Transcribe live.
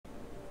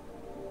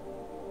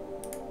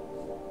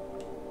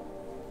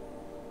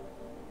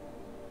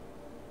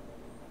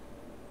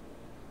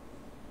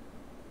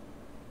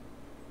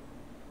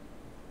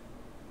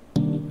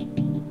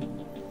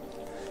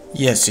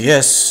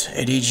Yes,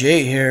 Eddie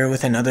J here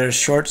with another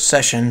short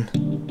session.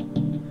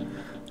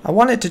 I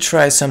wanted to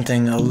try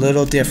something a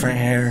little different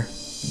here.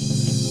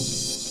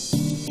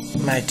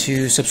 My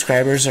 2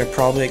 subscribers are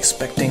probably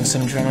expecting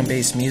some drum and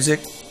bass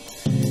music,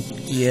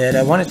 yet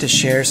I wanted to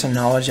share some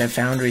knowledge I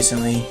found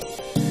recently.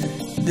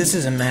 This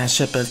is a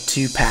mashup of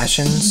 2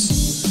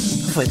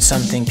 passions. Hopefully it's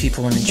something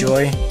people will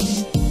enjoy.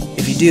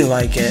 If you do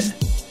like it,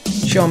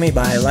 show me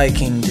by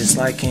liking,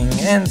 disliking,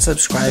 and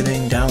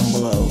subscribing down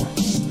below.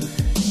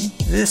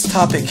 This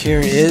topic here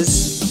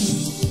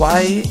is,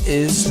 why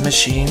is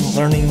machine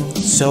learning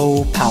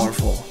so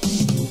powerful?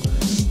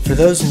 For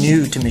those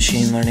new to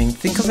machine learning,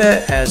 think of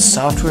it as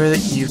software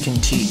that you can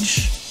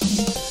teach.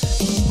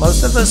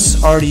 Most of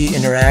us already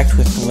interact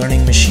with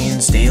learning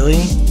machines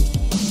daily.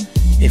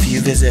 If you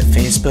visit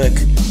Facebook,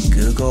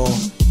 Google,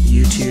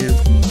 YouTube,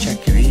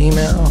 check your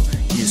email,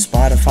 use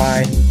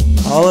Spotify,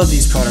 all of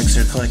these products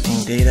are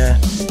collecting data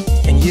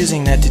and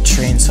using that to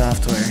train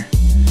software.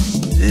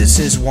 This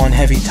is one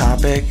heavy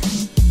topic.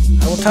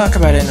 I will talk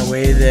about it in a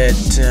way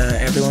that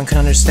everyone can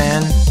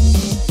understand.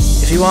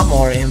 If you want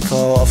more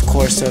info, of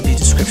course there will be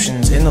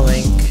descriptions in the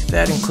link.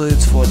 That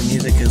includes for the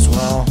music as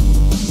well.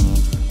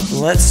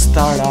 Let's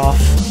start off.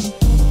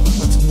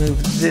 Let's move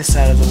this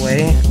out of the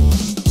way.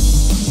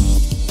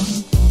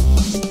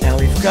 Now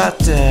we've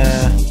got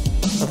a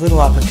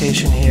little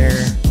application here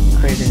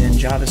created in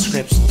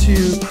JavaScript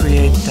to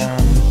create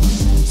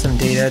some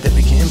data that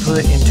we can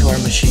input into our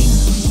machine.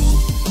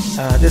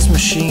 This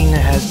machine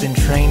has been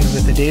trained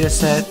with a data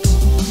set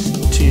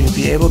to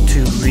be able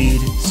to read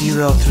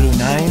 0 through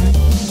 9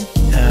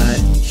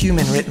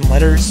 human written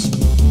letters.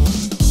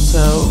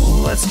 So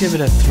let's give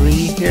it a 3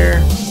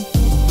 here.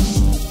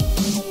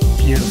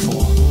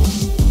 Beautiful.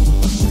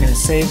 We're going to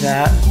save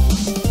that.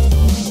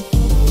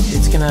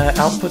 It's going to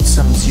output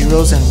some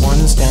 0s and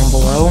 1s down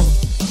below.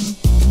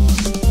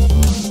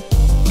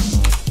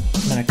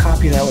 I'm going to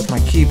copy that with my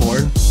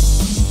keyboard,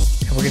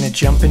 and we're going to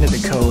jump into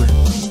the code.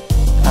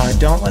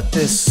 Don't let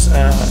this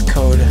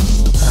code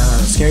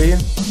scare you.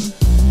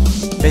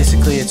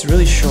 Basically, it's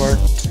really short.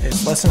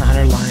 It's less than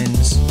 100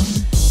 lines,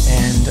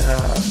 and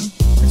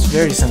it's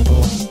very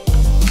simple.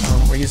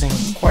 We're using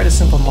quite a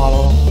simple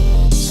model,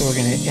 so we're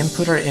going to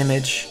input our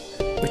image,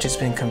 which has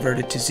been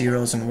converted to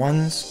 0s and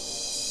 1s.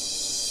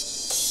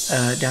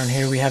 Down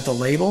here we have the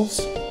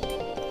labels.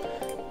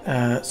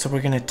 So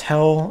we're going to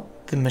tell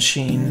the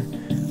machine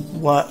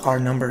what our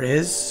number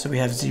is. So we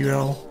have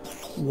 0,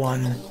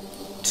 1,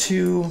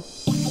 2,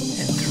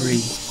 and 3.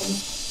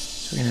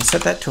 So we're going to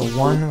set that to a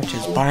 1, which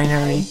is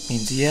binary,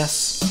 means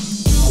yes.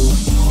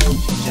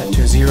 Change that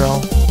to a 0.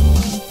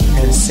 We're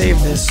going to save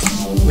this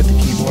with the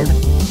keyboard,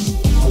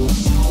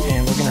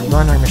 and we're going to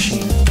run our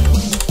machine.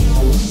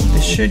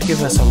 This should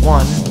give us a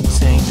 1,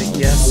 saying that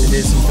yes, it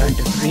is in fact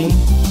a 3,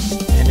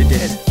 and it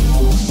did.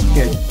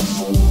 Good.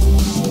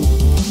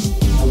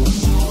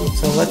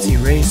 So let's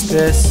erase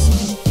this.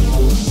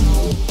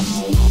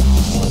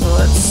 So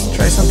let's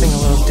try something a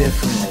little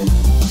different.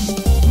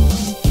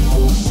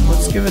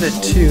 Let's give it a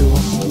 2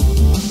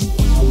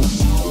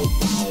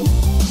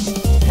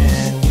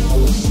 and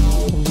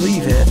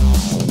leave it.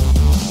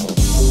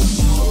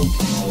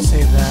 Okay, we'll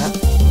save that.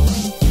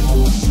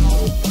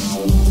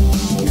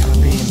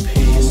 Copy and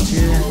paste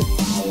here.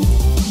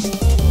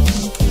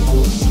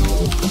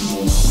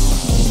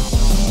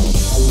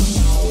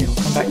 Okay, we'll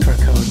come back to our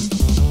code.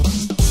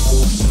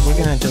 So we're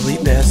going to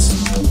delete this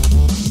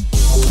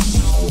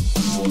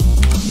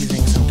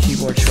using some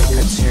keyboard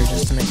shortcuts here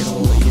just to make it a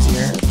little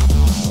easier.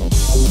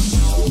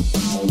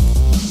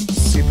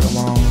 Super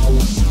long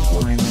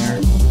line there.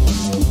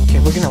 Okay,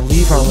 we're going to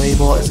leave our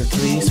label as a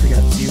 3, so we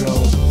got 0,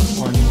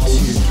 1, 2,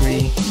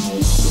 3.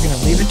 We're going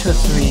to leave it to a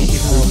 3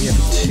 even though we have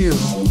a 2.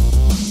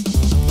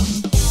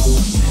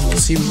 And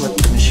we'll see what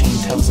the machine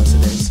tells us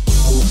it is.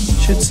 It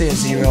should say a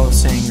 0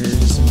 saying that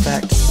it is in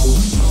fact,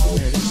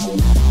 there it is.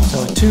 So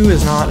a 2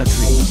 is not a 3.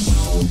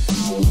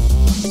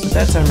 So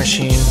that's our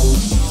machine.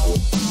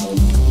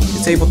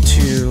 It's able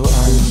to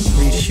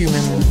read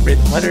human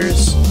written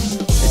letters.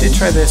 I did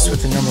try this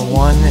with the number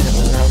 1 and it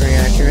was not very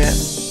accurate.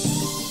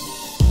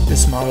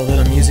 This model that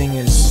I'm using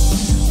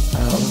is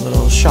a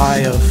little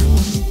shy of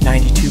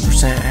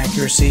 92%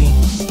 accuracy.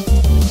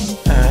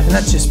 And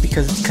that's just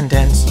because it's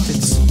condensed.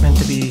 It's meant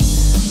to be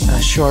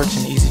short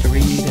and easy to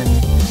read, and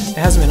it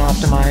hasn't been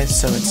optimized,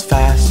 so it's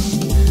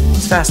fast.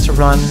 It's fast to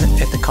run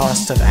at the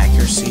cost of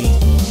accuracy.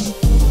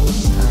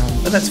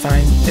 But that's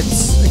fine.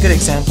 It's a good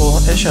example.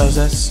 It shows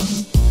us.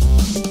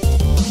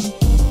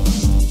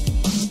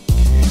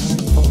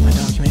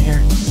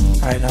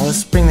 Alright, now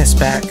let's bring this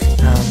back.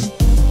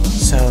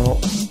 So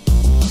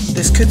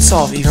this could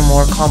solve even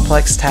more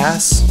complex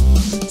tasks,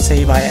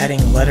 say by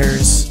adding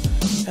letters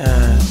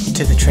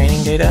to the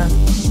training data.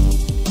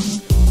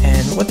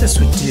 And what this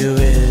would do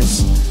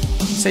is,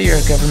 say you're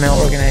a government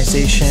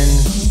organization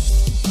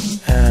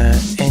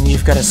and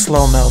you've got a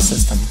slow mail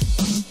system.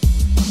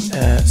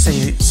 So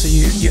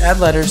you add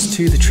letters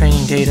to the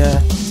training data,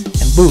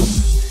 and boom,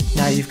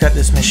 now you've got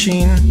this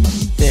machine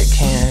that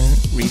can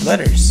read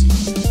letters.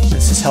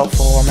 This is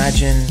helpful.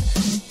 Imagine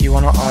you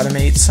want to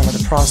automate some of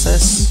the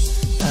process.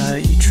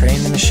 You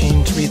train the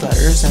machine to read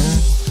letters,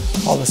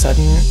 and all of a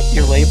sudden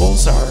your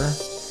labels are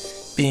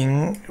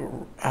being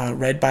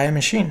read by a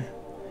machine.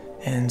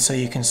 And so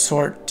you can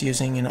sort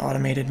using an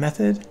automated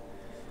method.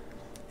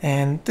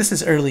 And this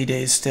is early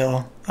days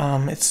still.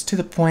 It's to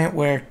the point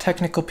where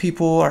technical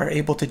people are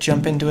able to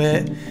jump into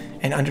it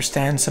and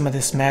understand some of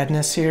this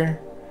madness here.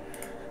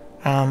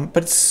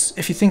 But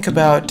if you think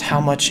about how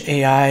much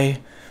AI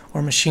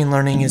or machine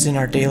learning is in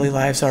our daily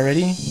lives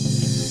already,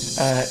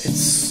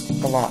 it's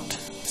a lot.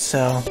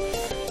 So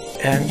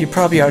you're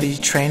probably already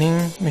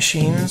training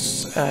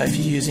machines if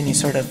you use any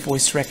sort of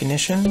voice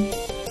recognition.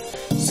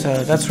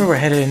 So that's where we're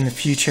headed in the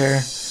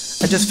future.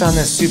 I just found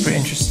this super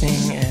interesting,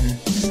 and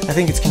I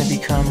think it's going to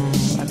become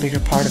a bigger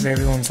part of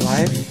everyone's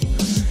life.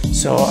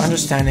 So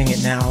understanding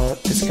it now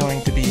is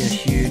going to be a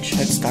huge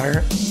head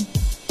start.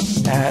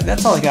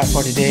 That's all I got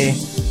for today.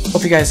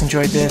 Hope you guys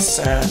enjoyed this.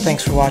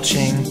 Thanks for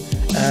watching.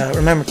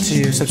 Remember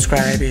to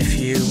subscribe if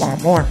you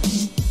want more.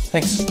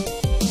 Thanks.